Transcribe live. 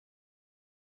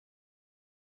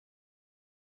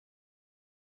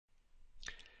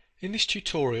In this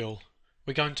tutorial,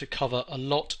 we're going to cover a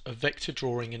lot of vector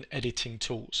drawing and editing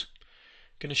tools.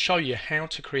 I'm going to show you how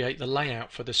to create the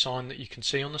layout for the sign that you can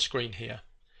see on the screen here.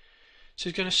 So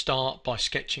we're going to start by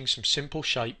sketching some simple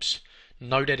shapes,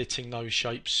 node editing those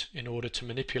shapes in order to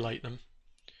manipulate them.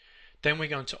 Then we're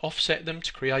going to offset them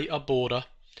to create a border.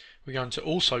 We're going to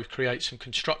also create some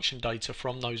construction data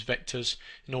from those vectors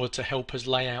in order to help us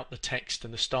lay out the text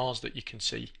and the stars that you can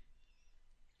see.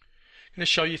 I'm going to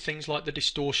show you things like the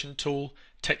distortion tool,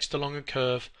 text along a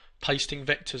curve, pasting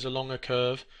vectors along a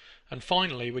curve, and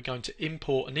finally we're going to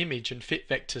import an image and fit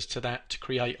vectors to that to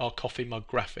create our coffee mug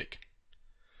graphic.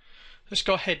 Let's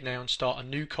go ahead now and start a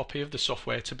new copy of the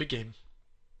software to begin.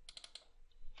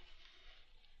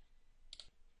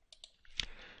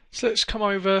 So let's come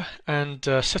over and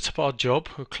set up our job.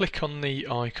 We'll click on the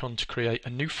icon to create a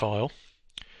new file.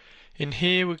 In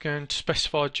here we're going to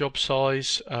specify a job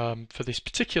size for this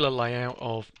particular layout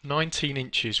of 19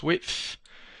 inches width,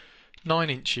 9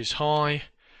 inches high.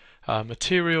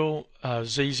 Material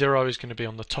Z0 is going to be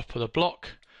on the top of the block.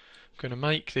 I'm going to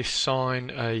make this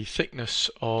sign a thickness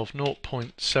of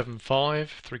 0.75,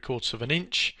 3/4 of an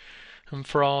inch. And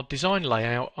for our design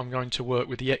layout, I'm going to work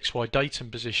with the XY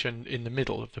datum position in the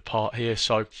middle of the part here.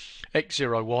 So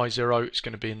X0, Y0 is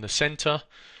going to be in the center.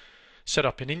 Set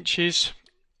up in inches.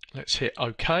 Let's hit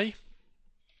OK. I'm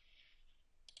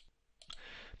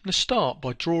going to start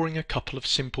by drawing a couple of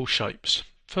simple shapes.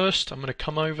 First, I'm going to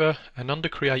come over and under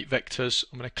Create Vectors,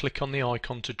 I'm going to click on the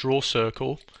icon to draw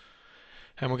circle.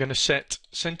 And we're going to set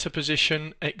center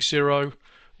position X0,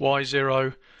 Y0.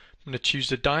 I'm going to choose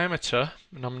the diameter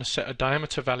and I'm going to set a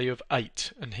diameter value of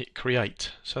 8 and hit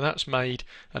Create. So that's made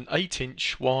an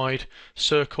 8-inch wide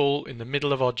circle in the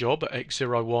middle of our job at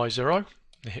X0, Y0.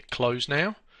 And hit Close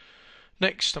now.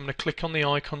 Next, I'm going to click on the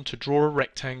icon to draw a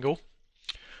rectangle.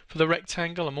 For the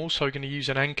rectangle, I'm also going to use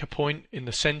an anchor point in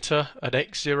the center at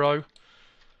X0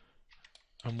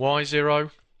 and Y0.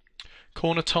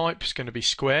 Corner type is going to be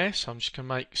square, so I'm just going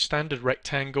to make standard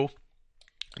rectangle.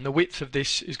 And the width of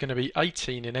this is going to be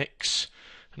 18 in X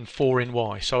and 4 in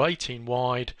Y. So 18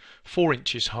 wide, 4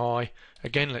 inches high.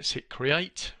 Again, let's hit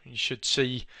Create. You should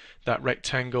see that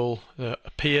rectangle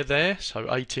appear there.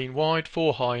 So 18 wide,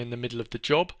 4 high in the middle of the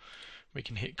job. We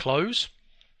can hit Close.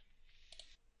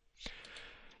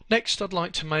 Next, I'd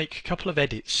like to make a couple of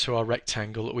edits to our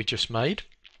rectangle that we just made.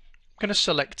 I'm going to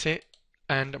select it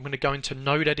and I'm going to go into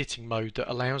node editing mode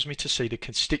that allows me to see the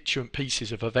constituent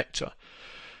pieces of a vector.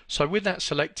 So with that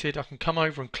selected, I can come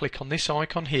over and click on this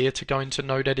icon here to go into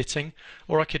node editing,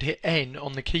 or I could hit N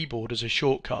on the keyboard as a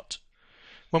shortcut.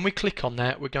 When we click on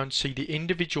that, we're going to see the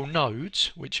individual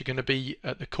nodes, which are going to be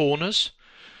at the corners,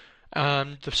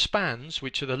 and the spans,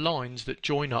 which are the lines that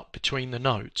join up between the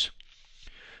nodes.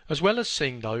 As well as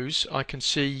seeing those, I can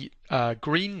see a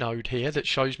green node here that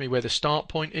shows me where the start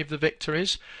point of the vector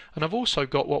is, and I've also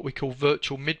got what we call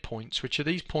virtual midpoints, which are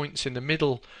these points in the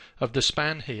middle of the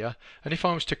span here, and if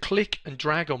I was to click and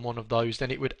drag on one of those,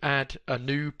 then it would add a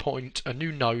new point, a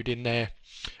new node in there,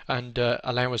 and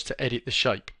allow us to edit the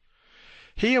shape.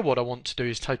 Here what I want to do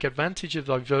is take advantage of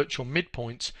those virtual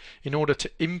midpoints in order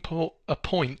to import a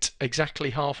point exactly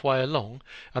halfway along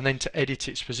and then to edit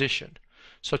its position.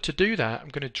 So to do that, I'm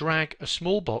going to drag a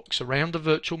small box around the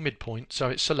virtual midpoint so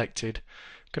it's selected.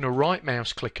 I'm going to right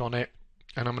mouse click on it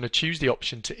and I'm going to choose the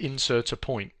option to insert a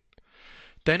point.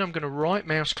 Then I'm going to right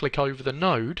mouse click over the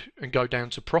node and go down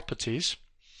to Properties.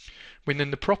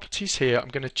 Within the properties here, I'm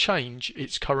going to change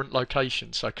its current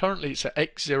location. So currently it's at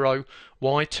X0,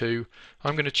 Y2.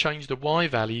 I'm going to change the Y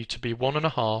value to be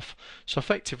 1.5, so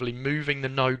effectively moving the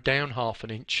node down 1/2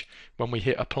 inch when we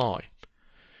hit Apply.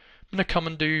 I'm going to come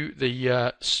and do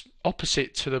the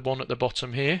opposite to the one at the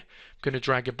bottom here. I'm going to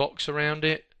drag a box around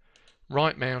it,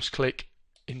 right mouse click,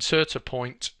 insert a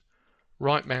point,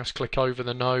 right mouse click over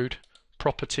the node,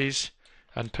 Properties,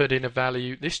 and put in a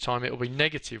value. This time it will be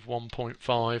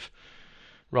 -1.5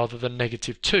 rather than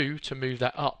 -2 to move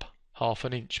that up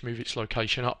 1/2 inch, move its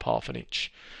location up 1/2 inch.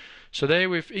 So there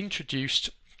we've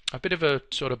introduced a bit of a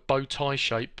sort of bow tie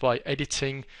shape by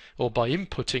editing or by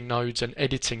inputting nodes and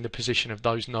editing the position of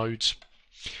those nodes.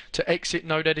 To exit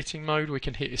node editing mode, we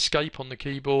can hit Escape on the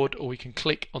keyboard, or we can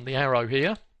click on the arrow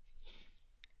here.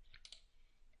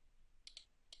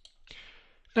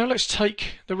 Now let's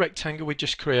take the rectangle we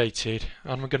just created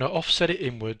and we're going to offset it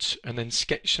inwards and then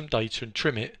sketch some data and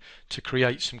trim it to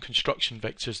create some construction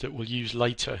vectors that we'll use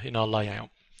later in our layout.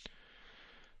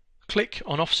 Click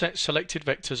on Offset Selected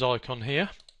Vectors icon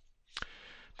here.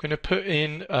 I'm going to put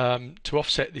in to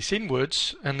offset this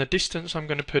inwards, and the distance I'm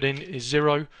going to put in is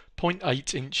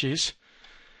 0.8 inches.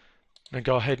 I'm going to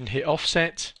go ahead and hit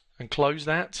Offset and close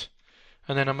that.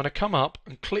 and then I'm going to come up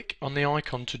and click on the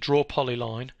icon to draw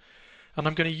polyline, and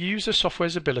I'm going to use the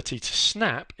software's ability to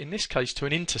snap, in this case to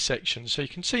an intersection. So you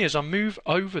can see as I move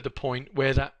over the point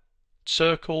where that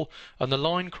circle and the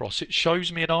line cross, it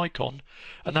shows me an icon,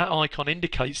 and that icon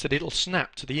indicates that it'll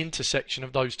snap to the intersection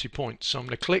of those 2 points. So I'm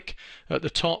going to click at the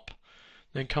top,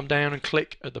 then come down and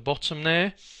click at the bottom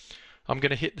there. I'm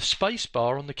going to hit the space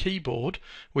bar on the keyboard,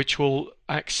 which will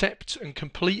accept and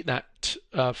complete that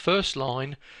first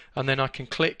line, and then I can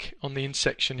click on the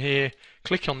intersection here,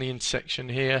 click on the intersection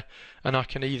here, and I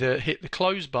can either hit the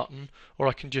close button or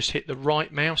I can just hit the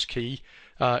right mouse key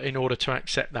in order to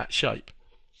accept that shape.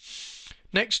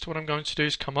 Next, what I'm going to do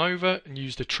is come over and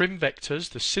use the trim vectors,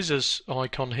 the scissors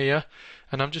icon here,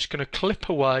 and I'm just going to clip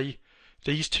away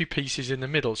these 2 pieces in the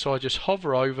middle. So I just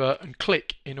hover over and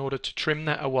click in order to trim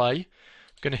that away.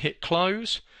 I'm going to hit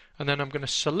close, and then I'm going to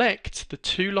select the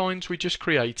 2 lines we just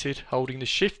created holding the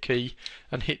shift key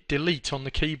and hit delete on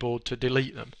the keyboard to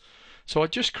delete them. So I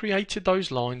just created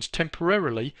those lines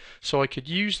temporarily so I could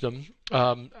use them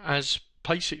as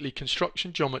basically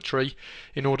construction geometry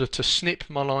in order to snip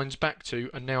my lines back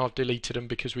to, and now I've deleted them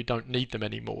because we don't need them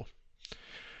anymore.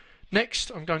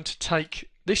 Next, I'm going to take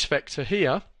this vector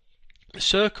here,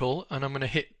 circle, and I'm going to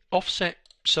hit offset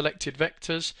selected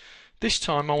vectors. This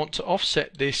time I want to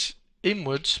offset this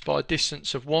inwards by a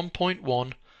distance of 1.1. I'm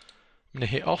going to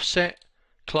hit offset,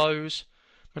 close.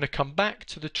 I'm going to come back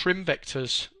to the trim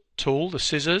vectors tool, the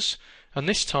scissors, and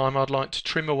this time I'd like to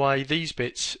trim away these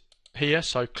bits here.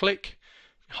 So click,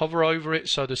 hover over it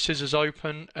so the scissors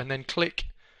open, and then click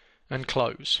and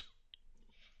close.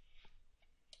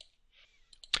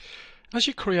 As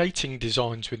you're creating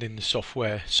designs within the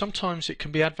software, sometimes it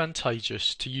can be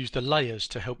advantageous to use the layers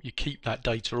to help you keep that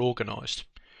data organised.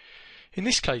 In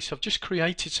this case, I've just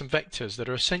created some vectors that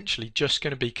are essentially just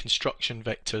going to be construction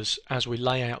vectors as we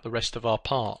lay out the rest of our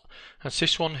part. That's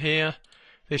this one here,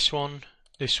 this one,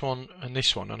 and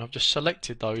this one, and I've just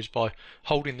selected those by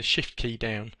holding the shift key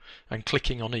down and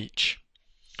clicking on each.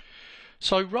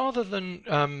 So rather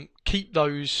than keep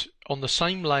those on the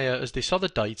same layer as this other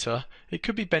data, it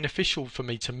could be beneficial for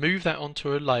me to move that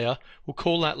onto a layer. We'll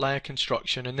call that layer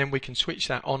construction, and then we can switch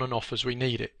that on and off as we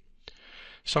need it.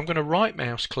 So I'm going to right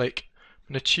mouse click,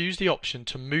 I'm going to choose the option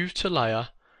to move to layer,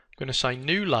 I'm going to say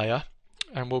new layer,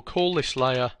 and we'll call this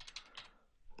layer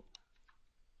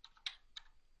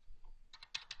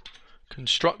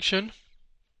construction.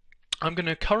 I'm going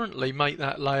to currently make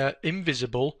that layer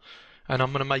invisible, and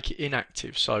I'm going to make it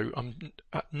inactive, so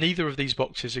neither of these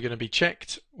boxes are going to be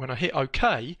checked. When I hit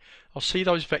OK, I'll see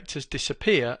those vectors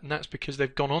disappear, and that's because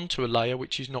they've gone onto a layer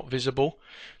which is not visible.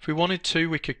 If we wanted to,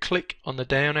 we could click on the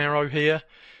down arrow here,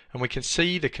 and we can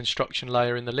see the construction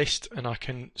layer in the list, and I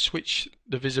can switch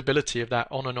the visibility of that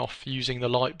on and off using the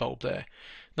light bulb there.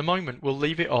 At the moment, we'll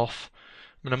leave it off.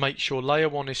 I'm going to make sure layer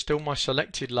 1 is still my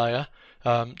selected layer,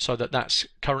 so that that's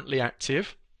currently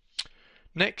active.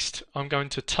 Next, I'm going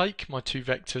to take my 2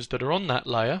 vectors that are on that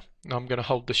layer, and I'm going to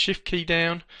hold the shift key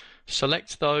down,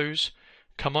 select those,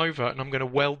 come over, and I'm going to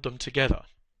weld them together.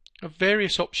 There are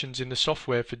various options in the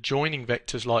software for joining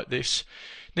vectors like this.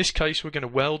 In this case, we're going to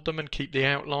weld them and keep the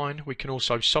outline. We can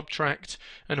also subtract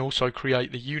and also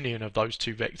create the union of those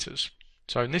 2 vectors.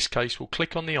 So in this case, we'll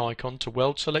click on the icon to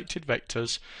weld selected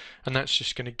vectors, and that's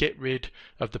just going to get rid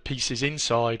of the pieces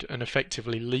inside and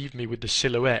effectively leave me with the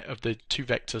silhouette of the 2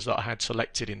 vectors that I had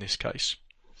selected in this case.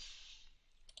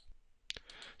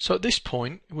 So at this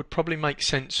point, it would probably make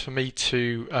sense for me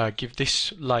to give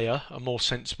this layer a more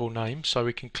sensible name. So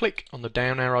we can click on the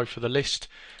down arrow for the list,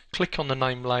 click on the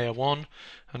name layer 1,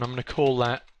 and I'm going to call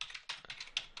that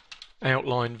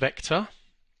outline vector.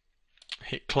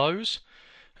 Hit close.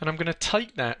 And I'm going to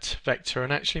take that vector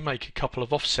and actually make a couple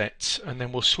of offsets, and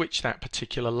then we'll switch that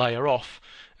particular layer off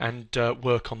and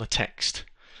work on the text.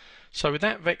 So with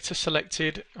that vector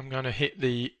selected, I'm going to hit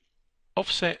the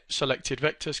offset selected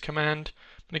vectors command.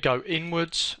 I'm going to go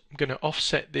inwards. I'm going to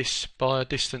offset this by a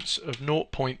distance of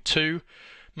 0.2.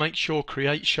 Make sure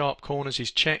create sharp corners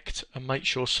is checked, and make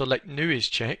sure select new is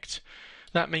checked.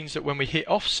 That means that when we hit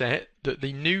offset, that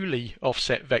the newly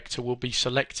offset vector will be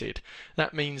selected.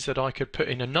 That means that I could put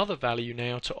in another value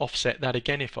now to offset that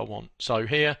again if I want. So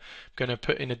here I'm going to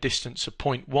put in a distance of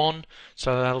 0.1,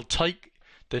 so that'll take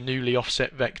the newly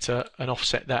offset vector and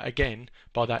offset that again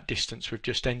by that distance we've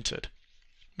just entered.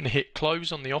 I'm going to hit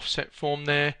close on the offset form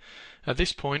there. At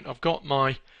this point I've got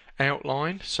my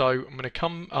outline, so I'm going to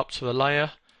come up to the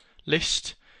layer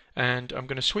list, and I'm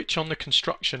going to switch on the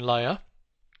construction layer.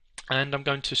 and I'm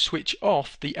going to switch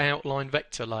off the outline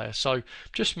vector layer. So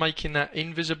just making that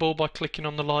invisible by clicking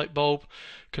on the light bulb.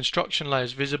 Construction layer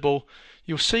is visible.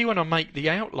 You'll see when I make the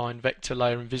outline vector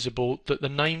layer invisible that the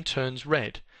name turns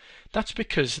red. That's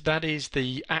because that is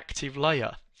the active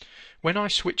layer. When I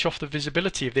switch off the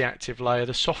visibility of the active layer,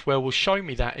 the software will show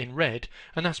me that in red,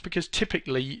 and that's because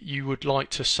typically you would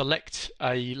like to select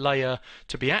a layer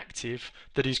to be active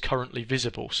that is currently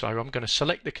visible. So I'm going to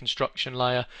select the construction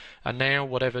layer, and now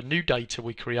whatever new data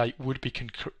we create would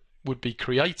be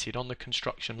created on the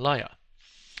construction layer.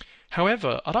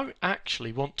 However, I don't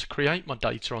actually want to create my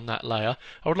data on that layer.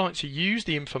 I would like to use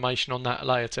the information on that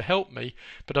layer to help me,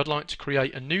 but I'd like to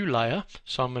create a new layer.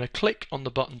 So I'm going to click on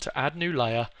the button to add new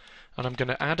layer, and I'm going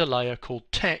to add a layer called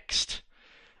text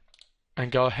and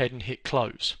go ahead and hit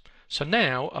close. So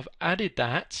now I've added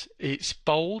that. It's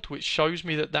bold, which shows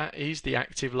me that that is the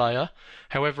active layer.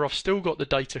 However, I've still got the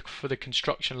data for the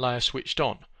construction layer switched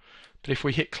on. But if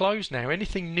we hit close now,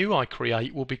 anything new I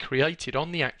create will be created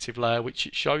on the active layer, which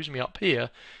it shows me up here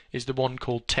is the one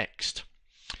called text.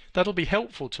 That'll be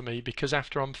helpful to me because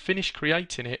after I'm finished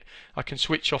creating it, I can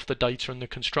switch off the data in the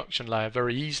construction layer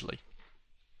very easily.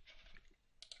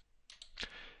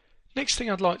 Next thing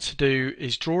I'd like to do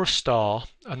is draw a star,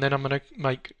 and then I'm going to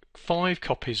make 5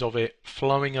 copies of it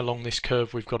flowing along this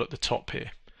curve we've got at the top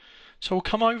here. So we'll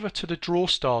come over to the Draw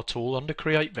Star tool under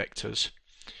Create Vectors.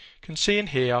 You can see in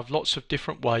here I've lots of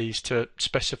different ways to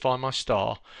specify my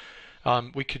star.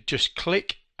 We could just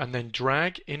click and then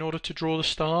drag in order to draw the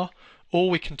star, or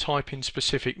we can type in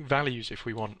specific values if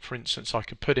we want. For instance, I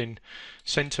could put in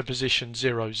center position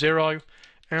 0, 0,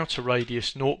 outer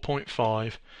radius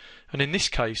 0.5, and in this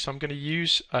case I'm going to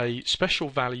use a special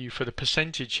value for the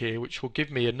percentage here, which will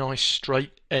give me a nice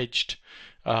straight edged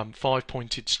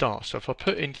 5-pointed star. So if I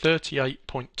put in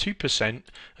 38.2%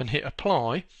 and hit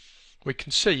apply, we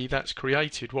can see that's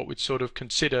created what we'd sort of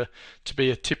consider to be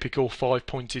a typical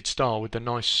 5-pointed star with a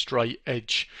nice straight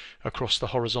edge across the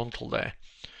horizontal there.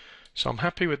 So I'm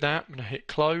happy with that. I'm going to hit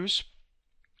close.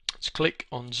 Let's click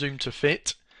on zoom to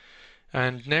fit,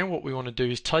 and now what we want to do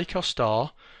is take our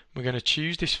star. We're going to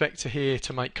choose this vector here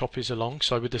to make copies along.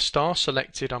 So with the star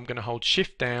selected, I'm going to hold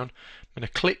shift down, I'm going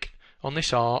to click on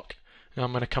this arc, and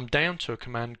I'm going to come down to a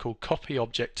command called copy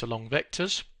object along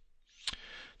vectors.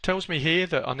 Tells me here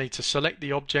that I need to select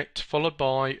the object followed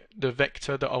by the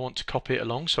vector that I want to copy it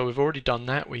along. So we've already done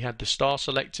that. We had the star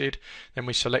selected, then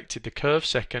we selected the curve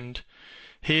second.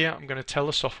 Here I'm going to tell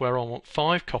the software I want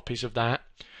 5 copies of that.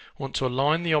 I want to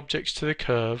align the objects to the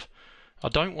curve. I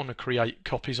don't want to create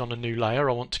copies on a new layer.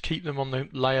 I want to keep them on the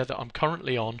layer that I'm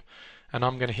currently on, and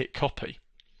I'm going to hit copy.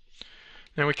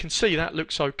 Now we can see that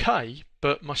looks okay,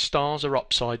 but my stars are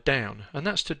upside down, and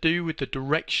that's to do with the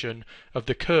direction of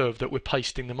the curve that we're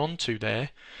pasting them onto there.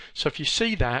 So if you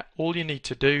see that, all you need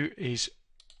to do is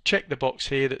check the box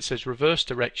here that says reverse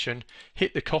direction,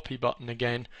 hit the copy button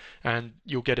again, and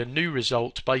you'll get a new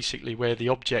result basically where the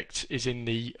object is in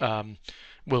the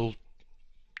will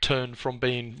turn from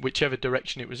being whichever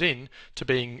direction it was in to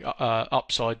being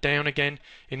upside down again.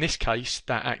 In this case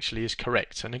that actually is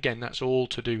correct, and again that's all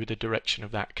to do with the direction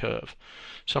of that curve.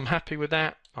 So I'm happy with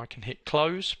that. I can hit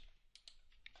close.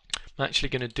 I'm actually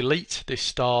going to delete this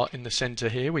star in the center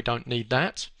here, we don't need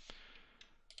that.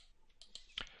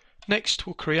 Next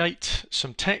we'll create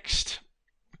some text.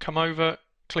 Come over,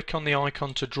 click on the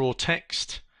icon to draw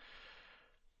text.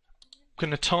 I'm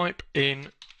going to type in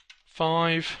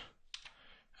 5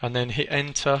 and then hit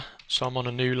enter. So I'm on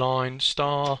a new line,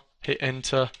 star, hit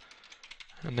enter,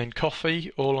 and then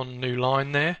coffee, all on a new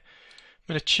line there. I'm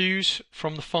going to choose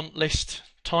from the font list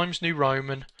Times New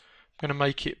Roman. I'm going to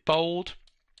make it bold.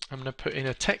 I'm going to put in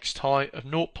a text height of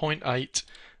 0.8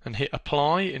 and hit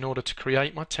apply in order to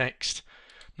create my text.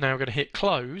 Now I'm going to hit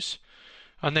close,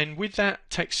 and then with that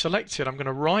text selected I'm going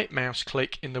to right mouse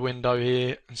click in the window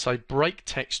here and say break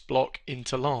text block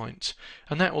into lines,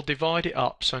 and that will divide it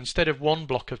up. So instead of one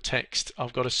block of text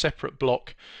I've got a separate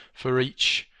block for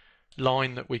each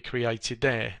line that we created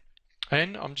there.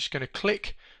 And I'm just going to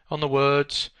click on the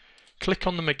words, click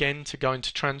on them again to go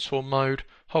into transform mode,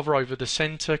 hover over the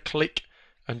center, click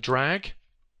and drag.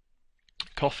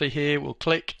 Coffee here, we'll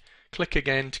click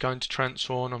again to go into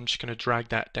transform. I'm just going to drag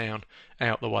that down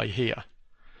out the way here.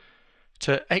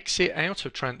 To exit out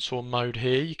of transform mode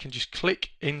here, you can just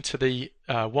click into the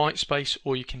white space,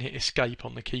 or you can hit escape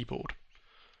on the keyboard.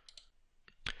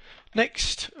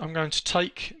 Next, I'm going to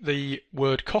take the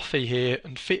word coffee here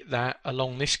and fit that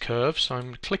along this curve. So I'm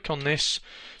going to click on this,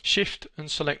 shift and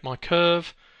select my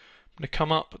curve. I'm going to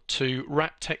come up to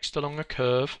wrap text along a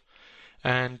curve,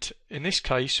 and in this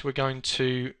case we're going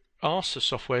to ask the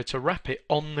software to wrap it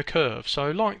on the curve.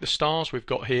 So like the stars we've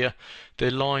got here,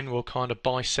 the line will kind of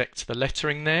bisect the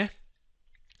lettering there.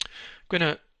 I'm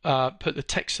going to put the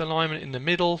text alignment in the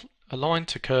middle, align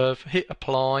to curve, hit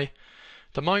apply.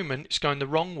 At the moment it's going the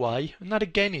wrong way, and that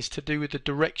again is to do with the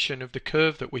direction of the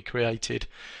curve that we created.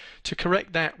 To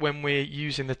correct that, when we're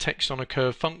using the text on a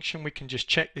curve function, we can just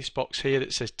check this box here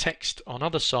that says text on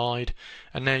other side,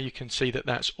 and now you can see that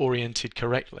that's oriented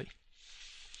correctly.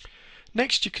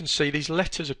 Next, you can see these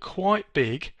letters are quite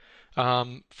big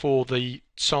for the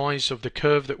size of the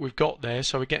curve that we've got there,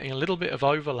 so we're getting a little bit of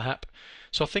overlap.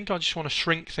 So I think I just want to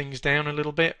shrink things down a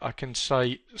little bit. I can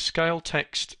say scale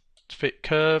text fit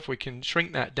curve, we can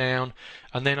shrink that down,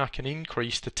 and then I can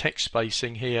increase the text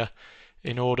spacing here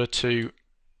in order to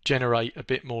generate a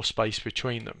bit more space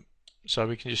between them. So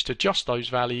we can just adjust those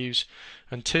values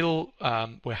until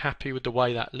we're happy with the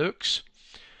way that looks.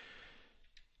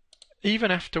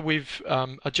 Even after we've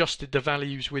adjusted the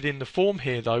values within the form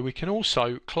here though, we can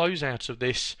also close out of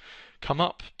this, come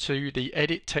up to the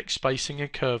edit text spacing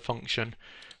and curve function.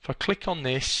 If I click on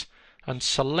this and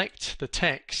select the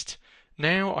text,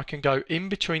 now I can go in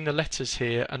between the letters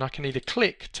here, and I can either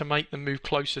click to make them move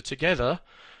closer together,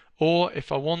 or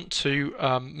if I want to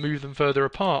move them further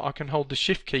apart, I can hold the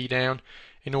shift key down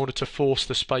in order to force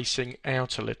the spacing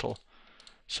out a little.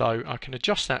 So I can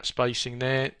adjust that spacing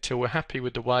there till we're happy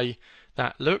with the way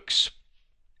that looks.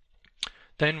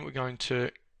 Then we're going to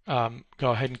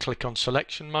go ahead and click on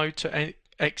selection mode to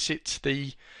exit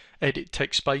the edit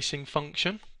text spacing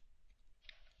function.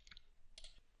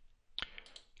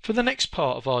 For the next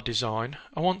part of our design,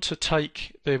 I want to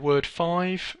take the word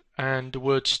 5 and the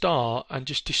word star and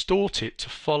just distort it to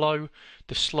follow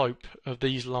the slope of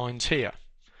these lines here.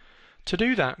 To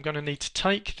do that, I'm going to need to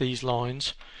take these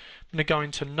lines, I'm going to go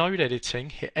into node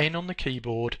editing, hit N on the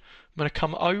keyboard, I'm going to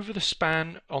come over the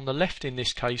span on the left in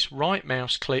this case, right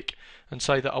mouse click and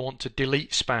say that I want to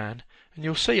delete span, and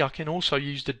you'll see I can also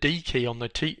use the D key on the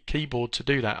keyboard to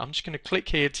do that. I'm just going to click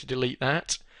here to delete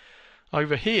that.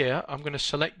 Over here I'm going to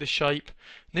select the shape,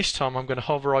 and this time I'm going to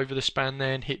hover over the span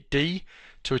there and hit D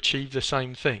to achieve the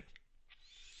same thing.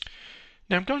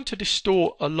 Now I'm going to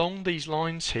distort along these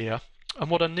lines here, and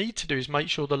what I need to do is make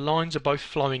sure the lines are both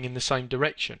flowing in the same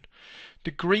direction.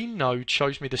 The green node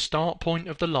shows me the start point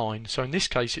of the line, so in this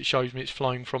case it shows me it's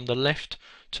flowing from the left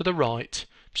to the right.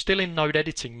 I'm still in node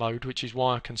editing mode, which is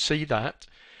why I can see that.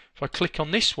 If I click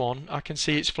on this one, I can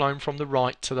see it's flowing from the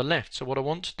right to the left. So what I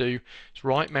want to do is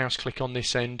right mouse click on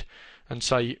this end and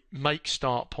say make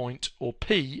start point, or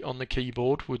P on the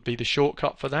keyboard would be the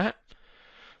shortcut for that.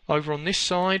 Over on this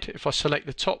side, if I select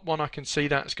the top one, I can see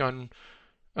that's going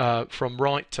from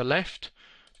right to left.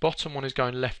 Bottom one is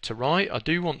going left to right. I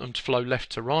do want them to flow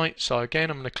left to right, so again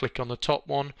I'm going to click on the top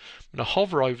one, I'm going to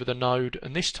hover over the node,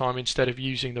 and this time instead of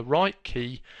using the right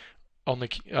key on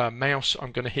the mouse,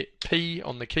 I'm going to hit P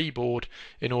on the keyboard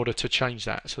in order to change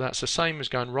that. So that's the same as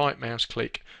going right mouse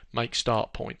click, make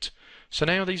start point. So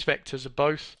now these vectors are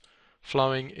both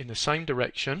flowing in the same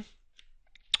direction.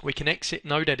 We can exit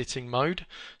node editing mode,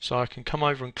 so I can come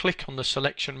over and click on the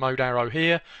selection mode arrow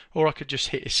here, or I could just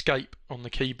hit escape on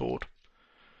the keyboard.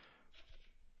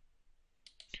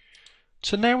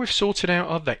 So now we've sorted out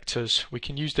our vectors, we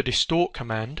can use the distort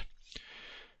command.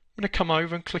 I'm going to come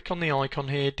over and click on the icon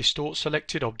here, distort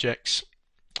selected objects.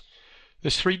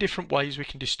 There's 3 different ways we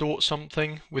can distort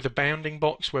something: with a bounding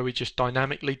box where we just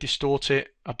dynamically distort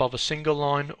it above a single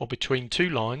line or between 2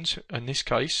 lines. In this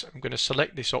case I'm going to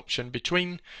select this option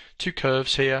between 2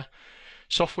 curves here.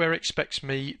 Software expects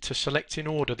me to select in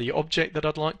order the object that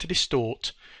I'd like to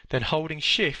distort, then holding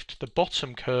shift the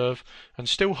bottom curve and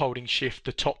still holding shift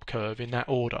the top curve in that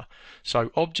order.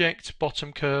 So object,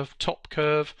 bottom curve, top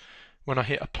curve. When I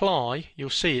hit apply, you'll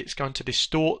see it's going to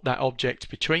distort that object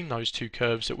between those 2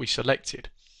 curves that we selected.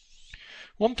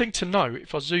 One thing to note,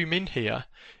 if I zoom in here,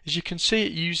 is you can see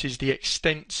it uses the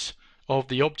extents of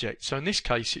the object. So in this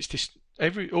case it's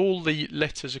all the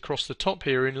letters across the top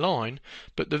here are in line,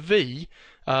 but the V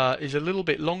is a little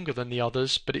bit longer than the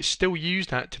others, but it's still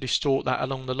used that to distort that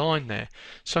along the line there.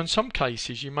 So in some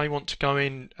cases you may want to go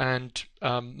in and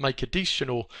make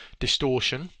additional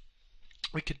distortion.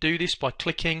 We could do this by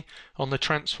clicking on the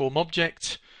transform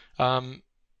object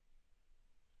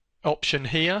option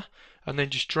here, and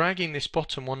then just dragging this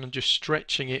bottom one and just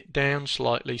stretching it down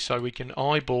slightly so we can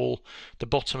eyeball the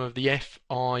bottom of the F,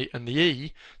 I and the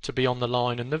E to be on the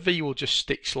line, and the V will just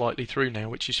stick slightly through now,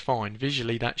 which is fine.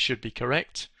 Visually that should be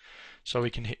correct. So we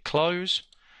can hit close.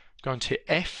 I'm going to hit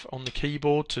F on the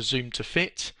keyboard to zoom to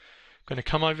fit. I'm going to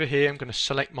come over here, I'm going to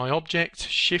select my object,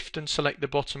 shift and select the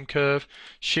bottom curve,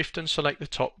 shift and select the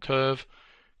top curve,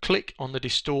 click on the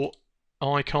distort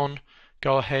icon,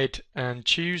 go ahead and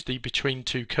choose the between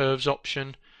two curves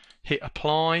option, hit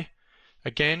apply.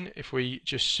 Again, if we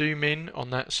just zoom in on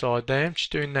that side there, I'm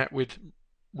just doing that with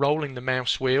rolling the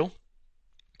mouse wheel.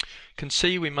 Can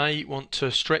see we may want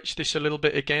to stretch this a little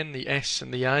bit again. The S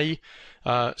and the A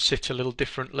sit a little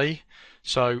differently.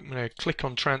 So I'm going to click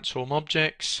on transform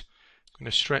objects. I'm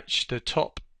going to stretch the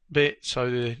top bit so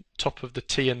the top of the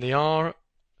T and the R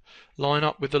line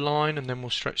up with the line, and then we'll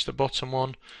stretch the bottom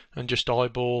one and just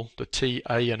eyeball the T,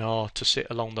 A and R to sit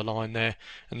along the line there,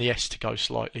 and the S to go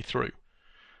slightly through.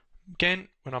 Again,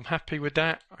 when I'm happy with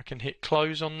that, I can hit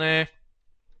close on there,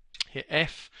 hit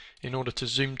F in order to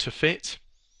zoom to fit.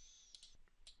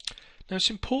 Now it's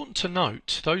important to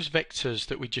note those vectors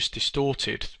that we just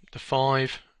distorted, the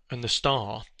 5 and the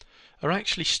star, are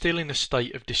actually still in a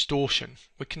state of distortion.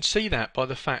 We can see that by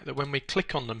the fact that when we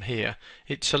click on them here,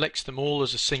 it selects them all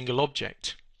as a single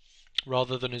object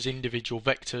rather than as individual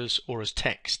vectors or as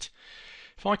text.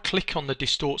 If I click on the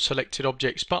Distort Selected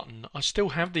Objects button, I still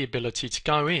have the ability to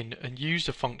go in and use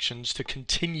the functions to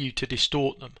continue to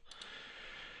distort them.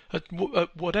 At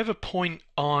whatever point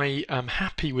I am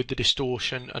happy with the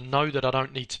distortion and know that I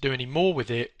don't need to do any more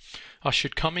with it, I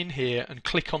should come in here and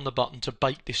click on the button to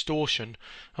bake distortion,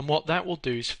 and what that will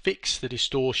do is fix the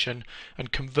distortion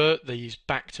and convert these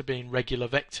back to being regular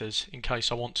vectors in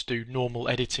case I want to do normal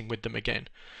editing with them again.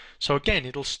 So again,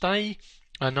 it'll stay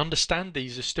and understand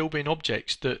these as still being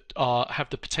objects that have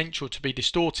the potential to be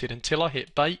distorted until I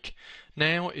hit bake.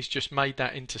 Now it's just made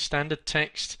that into standard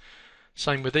text.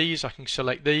 Same with these, I can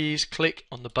select these, click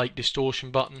on the Bake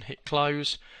Distortion button, hit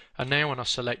close, and now when I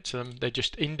select them, they're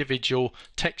just individual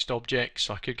text objects.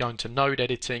 I could go into node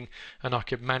editing and I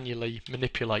could manually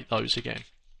manipulate those again.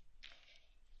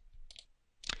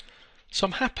 So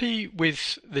I'm happy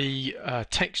with the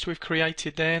text we've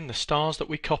created there and the stars that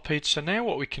we copied. So now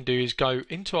what we can do is go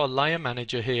into our layer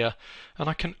manager here, and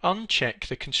I can uncheck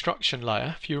the construction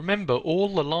layer. If you remember,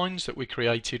 all the lines that we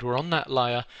created were on that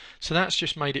layer, so that's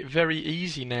just made it very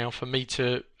easy now for me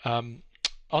to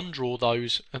undraw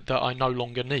those that I no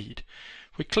longer need.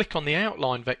 If we click on the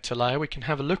outline vector layer, we can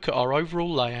have a look at our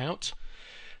overall layout.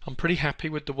 I'm pretty happy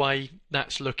with the way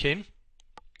that's looking.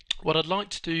 What I'd like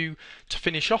to do to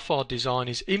finish off our design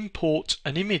is import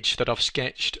an image that I've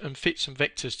sketched and fit some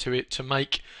vectors to it to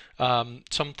make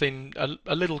something,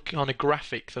 a little kind of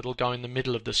graphic that'll go in the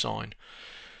middle of the sign.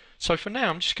 So for now,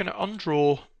 I'm just going to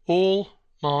undraw all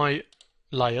my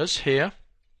layers here.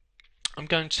 I'm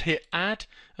going to hit add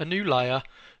a new layer,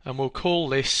 and we'll call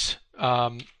this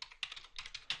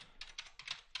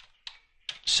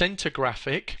center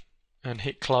graphic, and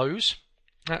hit close.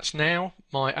 That's now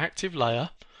my active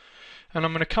layer. And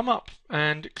I'm going to come up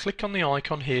and click on the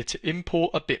icon here to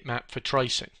import a bitmap for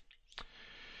tracing.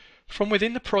 From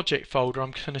within the project folder,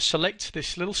 I'm going to select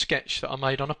this little sketch that I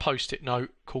made on a post-it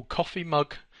note called Coffee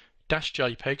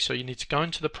Mug-JPEG. So you need to go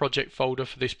into the project folder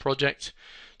for this project,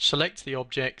 select the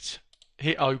object,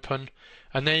 hit open,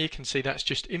 and there you can see that's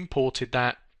just imported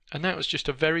that. And that was just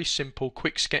a very simple,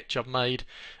 quick sketch I've made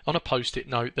on a post-it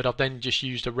note that I've then just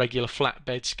used a regular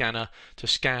flatbed scanner to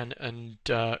scan and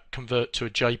convert to a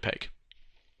JPEG.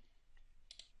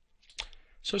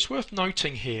 So it's worth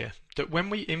noting here that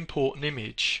when we import an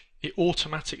image, it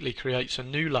automatically creates a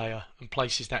new layer and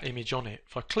places that image on it.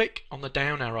 If I click on the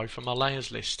down arrow from my layers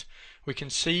list, we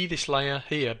can see this layer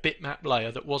here, bitmap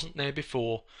layer, that wasn't there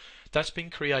before. That's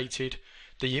been created,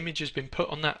 the image has been put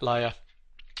on that layer,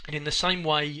 and in the same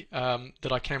way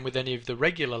that I can with any of the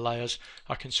regular layers,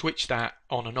 I can switch that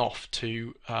on and off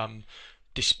to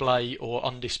display or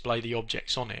undisplay the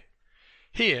objects on it.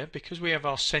 Here, because we have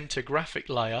our center graphic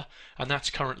layer and that's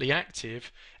currently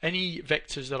active, any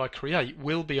vectors that I create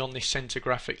will be on this center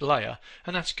graphic layer,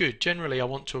 and that's good. Generally I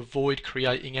want to avoid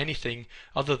creating anything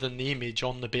other than the image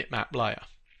on the bitmap layer.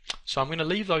 So I'm going to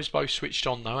leave those both switched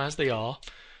on though as they are.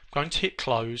 I'm going to hit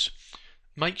close.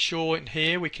 Make sure in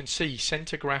here we can see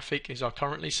center graphic is our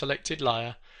currently selected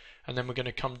layer, and then we're going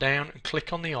to come down and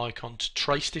click on the icon to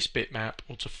trace this bitmap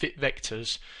or to fit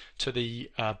vectors to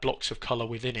the blocks of color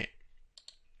within it.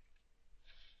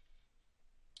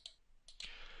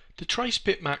 The trace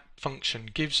bitmap function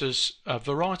gives us a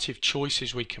variety of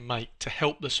choices we can make to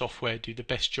help the software do the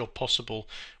best job possible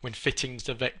when fitting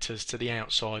the vectors to the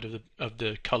outside of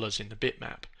the colors in the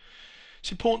bitmap.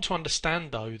 It's important to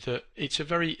understand though that it's a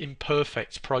very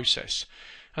imperfect process,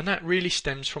 and that really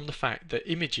stems from the fact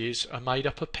that images are made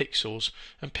up of pixels,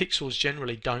 and pixels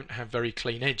generally don't have very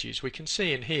clean edges. We can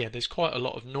see in here there's quite a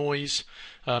lot of noise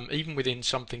even within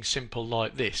something simple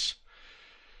like this.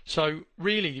 So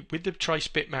really, with the trace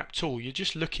bitmap tool, you're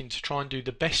just looking to try and do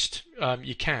the best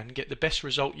you can, get the best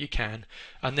result you can,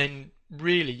 and then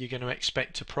really you're going to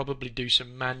expect to probably do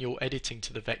some manual editing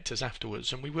to the vectors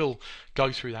afterwards, and we will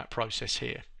go through that process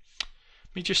here.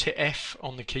 Let me just hit F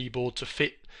on the keyboard to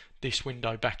fit this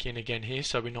window back in again here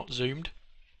so we're not zoomed.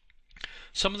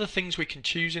 Some of the things we can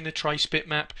choose in the trace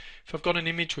bitmap: if I've got an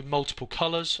image with multiple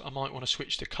colours, I might want to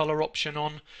switch the colour option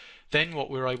on. Then what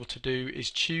we're able to do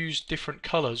is choose different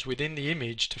colours within the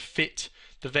image to fit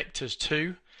the vectors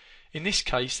to. In this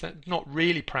case, that's not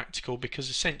really practical because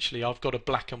essentially I've got a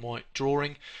black and white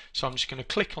drawing, so I'm just going to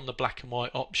click on the black and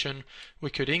white option. We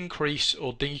could increase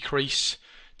or decrease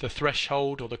the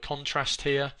threshold or the contrast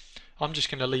here. I'm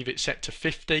just going to leave it set to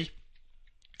 50.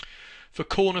 For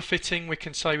corner fitting, we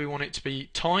can say we want it to be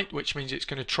tight, which means it's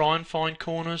going to try and find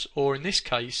corners, or in this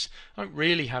case, I don't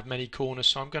really have many corners,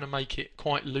 so I'm going to make it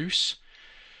quite loose.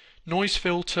 Noise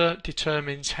filter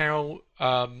determines how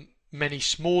many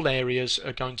small areas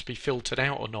are going to be filtered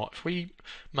out or not. If we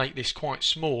make this quite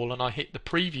small and I hit the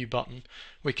preview button,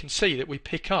 we can see that we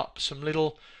pick up some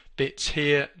little bits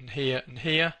here and here and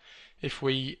here. If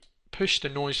we push the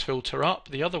noise filter up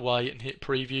the other way and hit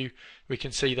preview, we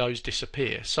can see those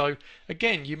disappear. So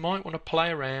again, you might want to play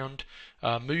around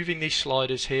moving these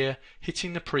sliders here,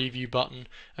 hitting the preview button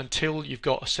until you've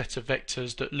got a set of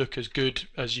vectors that look as good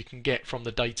as you can get from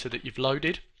the data that you've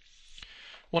loaded.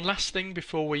 One last thing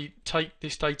before we take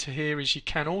this data here is you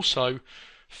can also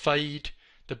fade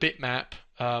the bitmap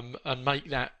and make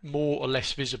that more or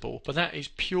less visible, but that is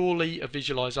purely a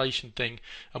visualization thing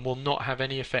and will not have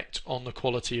any effect on the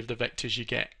quality of the vectors you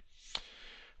get.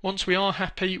 Once we are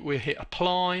happy, we hit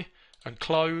apply and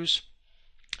close.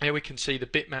 Here we can see the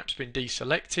bitmap's been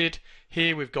deselected.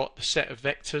 Here we've got the set of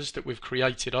vectors that we've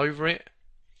created over it.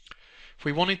 If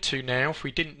we wanted to now, if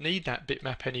we didn't need that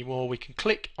bitmap anymore, we can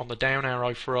click on the down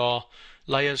arrow for our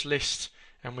layers list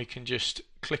and we can just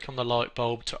click on the light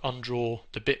bulb to undraw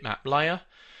the bitmap layer.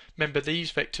 Remember,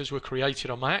 these vectors were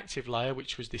created on my active layer,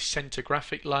 which was this center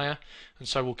graphic layer, and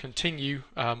so we'll continue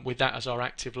with that as our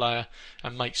active layer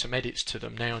and make some edits to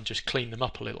them now and just clean them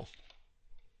up a little.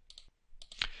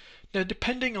 Now,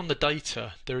 depending on the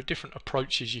data, there are different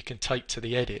approaches you can take to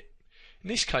the edit. In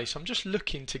this case, I'm just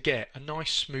looking to get a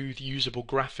nice, smooth, usable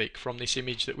graphic from this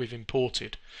image that we've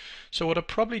imported. So what I'd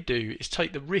probably do is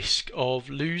take the risk of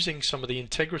losing some of the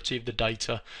integrity of the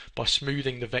data by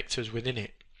smoothing the vectors within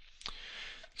it.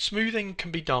 Smoothing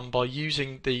can be done by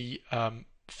using the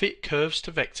fit curves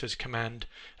to vectors command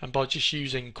and by just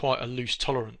using quite a loose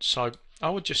tolerance. So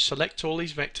I would just select all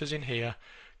these vectors in here,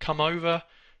 come over,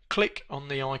 click on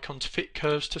the icon to fit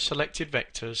curves to selected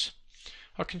vectors.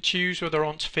 I can choose whether I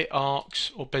want to fit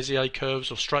arcs or Bezier curves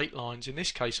or straight lines. In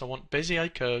this case I want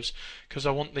Bezier curves because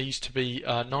I want these to be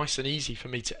nice and easy for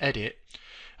me to edit.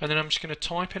 And then I'm just going to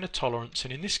type in a tolerance,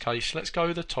 and in this case let's go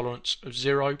with a tolerance of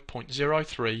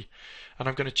 0.03, and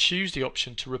I'm going to choose the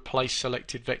option to replace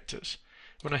selected vectors.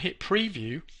 When I hit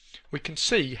preview, we can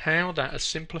see how that has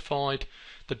simplified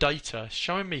the data,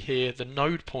 showing me here the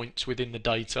node points within the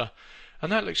data,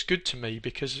 and that looks good to me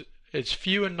because as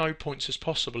fewer node points as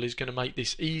possible is going to make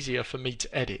this easier for me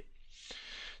to edit.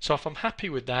 So if I'm happy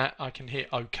with that, I can hit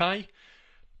OK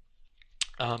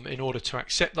in order to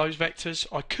accept those vectors.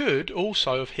 I could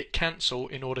also have hit cancel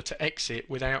in order to exit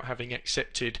without having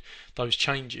accepted those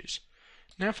changes.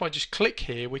 Now if I just click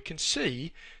here, we can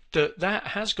see that that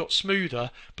has got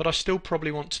smoother, but I still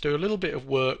probably want to do a little bit of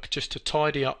work just to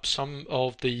tidy up some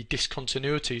of the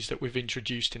discontinuities that we've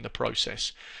introduced in the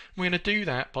process. We're going to do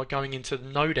that by going into the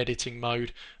node editing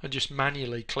mode and just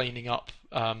manually cleaning up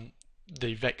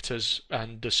the vectors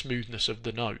and the smoothness of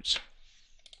the nodes.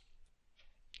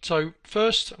 So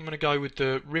first I'm going to go with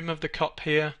the rim of the cup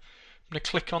here. I'm going to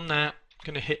click on that, I'm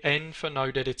going to hit N for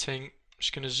node editing. I'm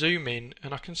just going to zoom in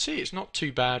and I can see it's not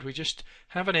too bad. We just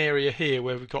have an area here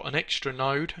where we've got an extra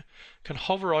node. Can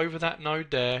hover over that node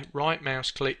there, right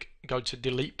mouse click, go to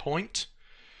delete point,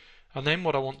 and then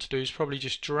what I want to do is probably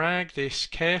just drag this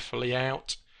carefully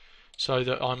out so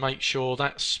that I make sure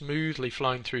that's smoothly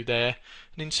flowing through there.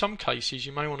 And in some cases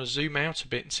you may want to zoom out a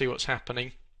bit and see what's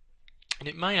happening. And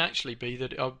it may actually be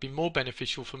that it would be more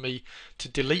beneficial for me to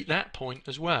delete that point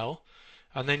as well,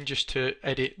 and then just to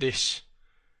edit this,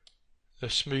 the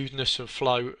smoothness of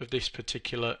flow of this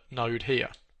particular node here.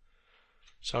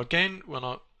 So again,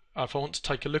 if I want to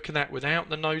take a look at that without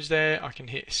the nodes there, I can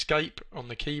hit escape on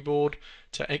the keyboard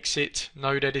to exit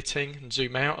node editing and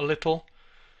zoom out a little.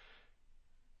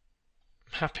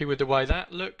 I'm happy with the way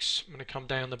that looks. I'm going to come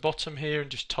down the bottom here and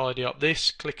just tidy up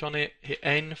this, click on it, hit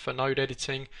N for node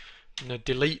editing. I'm going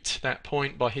to delete that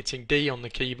point by hitting D on the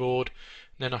keyboard,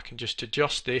 and then I can just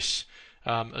adjust this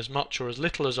as much or as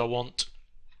little as I want.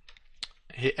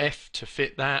 Hit F to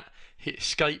fit that, hit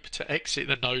escape to exit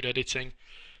the node editing,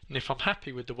 and if I'm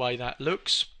happy with the way that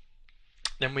looks,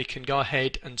 then we can go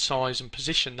ahead and size and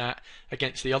position that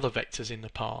against the other vectors in the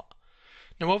part.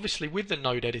 Now obviously with the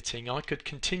node editing I could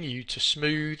continue to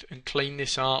smooth and clean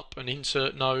this up and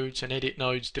insert nodes and edit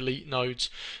nodes, delete nodes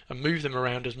and move them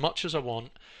around as much as I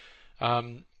want,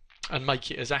 and make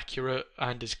it as accurate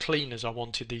and as clean as I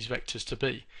wanted these vectors to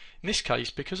be. In this case,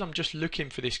 because I'm just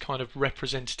looking for this kind of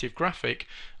representative graphic,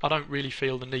 I don't really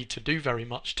feel the need to do very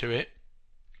much to it.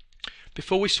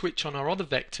 Before we switch on our other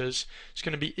vectors, it's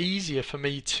going to be easier for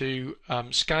me to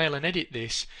scale and edit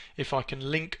this if I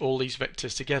can link all these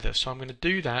vectors together. So I'm going to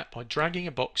do that by dragging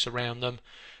a box around them,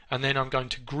 and then I'm going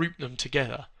to group them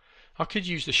together. I could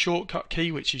use the shortcut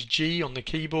key, which is G on the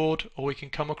keyboard, or we can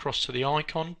come across to the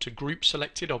icon to group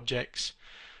selected objects.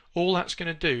 All that's going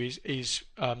to do is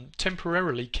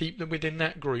temporarily keep them within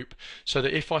that group, so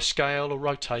that if I scale or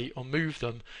rotate or move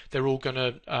them, they're all going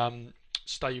to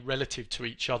stay relative to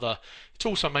each other. It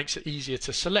also makes it easier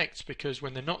to select, because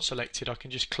when they're not selected I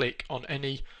can just click on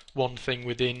any one thing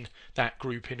within that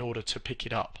group in order to pick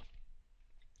it up.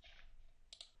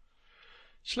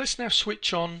 So let's now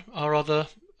switch on our other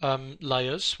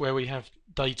layers where we have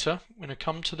data. I'm going to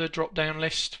come to the drop down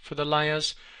list for the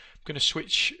layers. I'm going to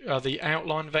switch the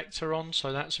outline vector on,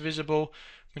 so that's visible.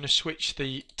 I'm going to switch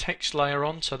the text layer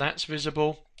on, so that's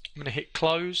visible. I'm going to hit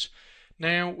close.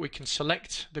 Now we can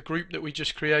select the group that we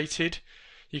just created.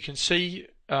 You can see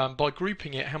by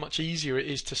grouping it how much easier it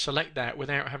is to select that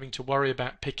without having to worry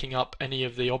about picking up any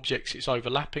of the objects it's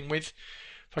overlapping with.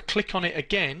 If I click on it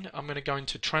again, I'm going to go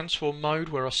into transform mode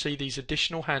where I see these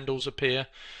additional handles appear.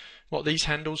 What these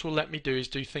handles will let me do is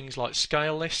do things like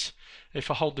scale this.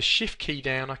 If I hold the shift key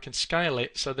down, I can scale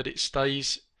it so that it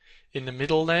stays in the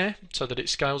middle there, so that it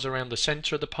scales around the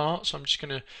center of the part. So I'm just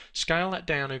going to scale that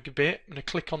down a bit. I'm going to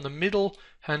click on the middle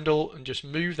handle and just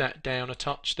move that down a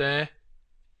touch there.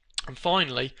 And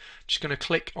finally, I'm just going to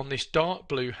click on this dark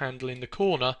blue handle in the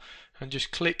corner and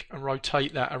just click and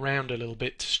rotate that around a little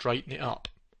bit to straighten it up.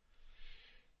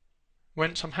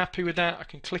 Once I'm happy with that, I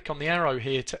can click on the arrow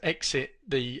here to exit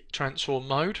the transform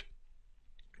mode.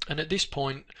 And at this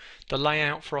point, the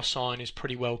layout for our sign is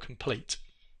pretty well complete.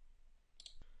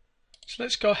 So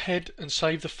let's go ahead and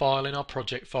save the file in our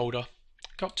project folder.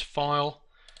 Go up to File,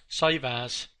 Save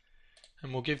As,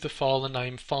 and we'll give the file the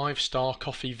name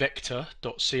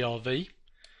 5starcoffeevector.crv.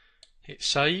 Hit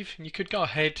Save, and you could go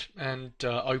ahead and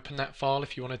open that file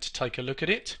if you wanted to take a look at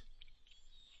it.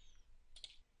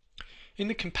 In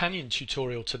the companion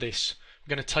tutorial to this,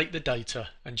 we're going to take the data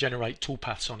and generate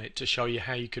toolpaths on it to show you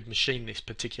how you could machine this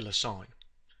particular sign.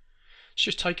 Let's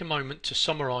just take a moment to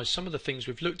summarize some of the things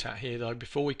we've looked at here though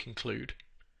before we conclude.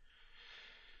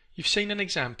 You've seen an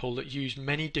example that used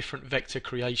many different vector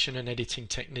creation and editing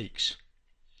techniques.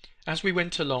 As we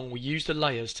went along, we used the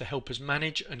layers to help us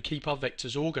manage and keep our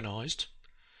vectors organized.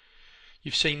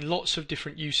 You've seen lots of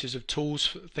different uses of tools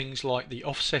for things like the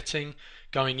offsetting,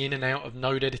 going in and out of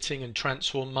node editing and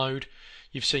transform mode.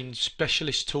 You've seen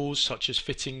specialist tools such as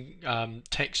fitting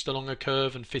text along a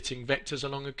curve and fitting vectors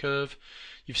along a curve.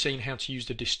 You've seen how to use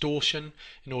the distortion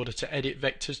in order to edit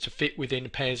vectors to fit within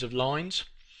pairs of lines.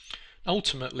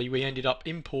 Ultimately, we ended up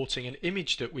importing an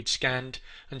image that we'd scanned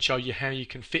and show you how you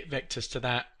can fit vectors to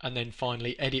that and then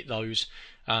finally edit those,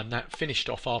 and that finished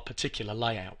off our particular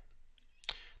layout.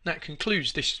 That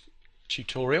concludes this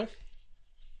tutorial.